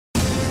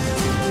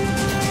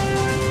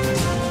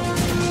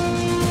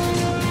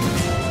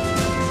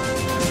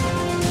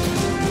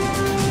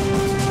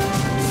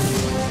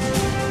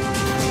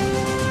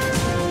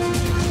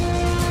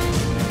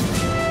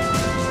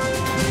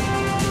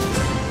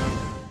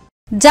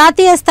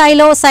జాతీయ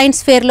స్థాయిలో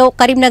సైన్స్ ఫేర్లో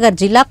కరీంనగర్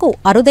జిల్లాకు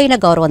అరుదైన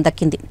గౌరవం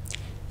దక్కింది.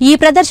 ఈ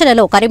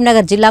ప్రదర్శనలో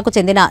కరీంనగర్ జిల్లాకు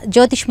చెందిన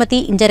జ్యోతిష్మతి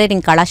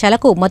ఇంజనీరింగ్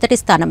కళాశాలకు మొదటి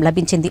స్థానం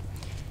లభించింది.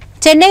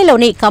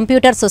 చెన్నైలోని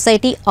కంప్యూటర్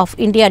సొసైటీ ఆఫ్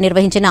ఇండియా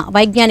నిర్వహించిన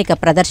వైజ్ఞానిక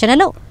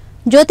ప్రదర్శనలో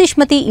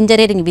జ్యోతిష్మతి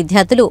ఇంజనీరింగ్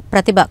విద్యార్థులు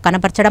ప్రతిభ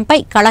కనబర్చడంపై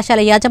కళాశాల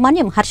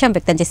యాజమాన్యం హర్షం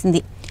వ్యక్తం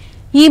చేసింది.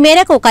 ఈ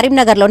మేరకు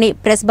కరీంనగర్లోని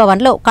ప్రెస్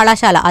భవన్లో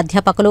కళాశాల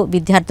అధ్యాపకులు,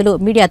 విద్యార్థులు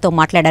మీడియాతో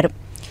మాట్లాడారు.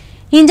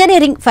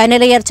 ఇంజనీరింగ్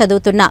ఫైనల్ ఇయర్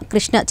చదువుతున్న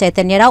కృష్ణ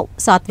చైతన్యరావు,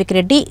 సాత్విక్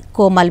రెడ్డి,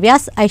 కోమల్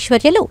వ్యాస్,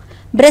 ఐశ్వర్యలు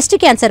బ్రెస్ట్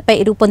క్యాన్సర్పై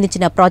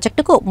రూపొందించిన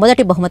ప్రాజెక్టుకు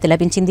మొదటి బహుమతి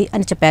లభించింది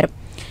అని చెప్పారు.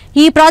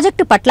 ఈ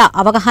ప్రాజెక్టు పట్ల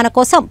అవగాహన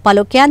కోసం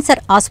పలు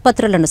క్యాన్సర్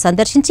ఆసుపత్రులను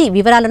సందర్శించి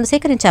వివరాలను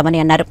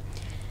సేకరించామని అన్నారు.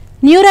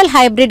 న్యూరల్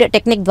హైబ్రిడ్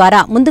టెక్నిక్ ద్వారా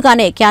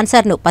ముందుగానే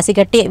క్యాన్సర్ను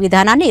పసిగట్టే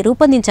విధానాన్ని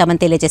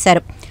రూపొందించామని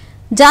తెలియజేశారు.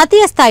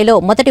 జాతీయ స్థాయిలో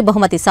మొదటి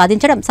బహుమతి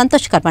సాధించడం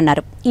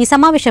సంతోషకరమన్నారు. ఈ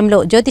సమావేశంలో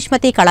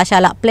జ్యోతిష్మతి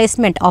కళాశాల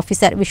ప్లేస్మెంట్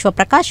ఆఫీసర్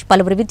విశ్వప్రకాష్,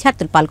 పలువురు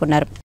విద్యార్థులు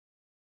పాల్గొన్నారు.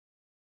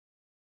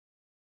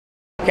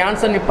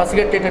 క్యాన్సర్ని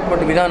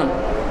పసిగట్టేటటువంటి విధానం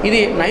ఇది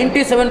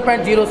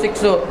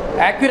 97.06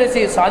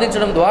 యాక్యురసీ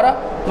సాధించడం ద్వారా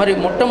మరి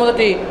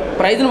మొట్టమొదటి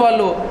ప్రైజ్ను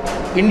వాళ్ళు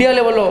ఇండియా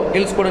లెవెల్లో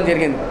గెలుచుకోవడం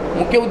జరిగింది.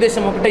 ముఖ్య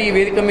ఉద్దేశం ఒకటే, ఈ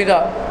వేదిక మీద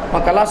మా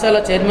కళాశాల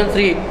చైర్మన్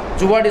శ్రీ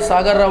జువాడి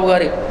సాగర్రావు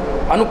గారి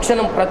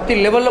అనుక్షణం ప్రతి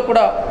లెవెల్లో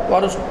కూడా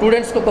వారు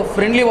స్టూడెంట్స్కి ఒక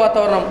ఫ్రెండ్లీ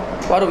వాతావరణం,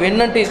 వారు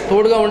వెన్నంటి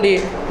తోడుగా ఉండి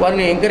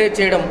వారిని ఎంకరేజ్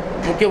చేయడం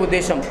ముఖ్య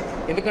ఉద్దేశం.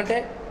 ఎందుకంటే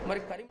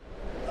మరి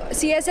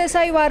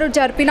సిఎస్ఎస్ఐ వారు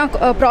జరిపిన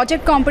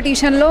ప్రాజెక్ట్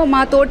కాంపిటీషన్లో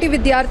మా తోటి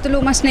విద్యార్థులు,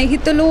 మా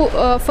స్నేహితులు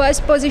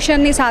ఫస్ట్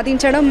పొజిషన్ని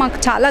సాధించడం మాకు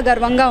చాలా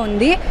గర్వంగా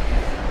ఉంది.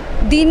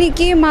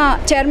 దీనికి మా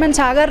చైర్మన్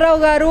సాగర్రావు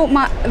గారు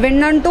మా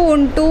వెన్నంటూ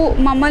ఉంటూ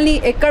మమ్మల్ని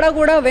ఎక్కడ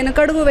కూడా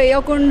వెనకడుగు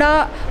వేయకుండా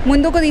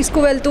ముందుకు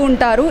తీసుకువెళ్తూ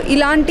ఉంటారు.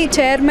 ఇలాంటి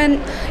చైర్మన్,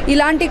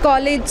 ఇలాంటి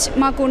కాలేజ్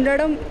మాకు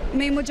ఉండడం,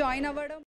 మేము జాయిన్ అవ్వడం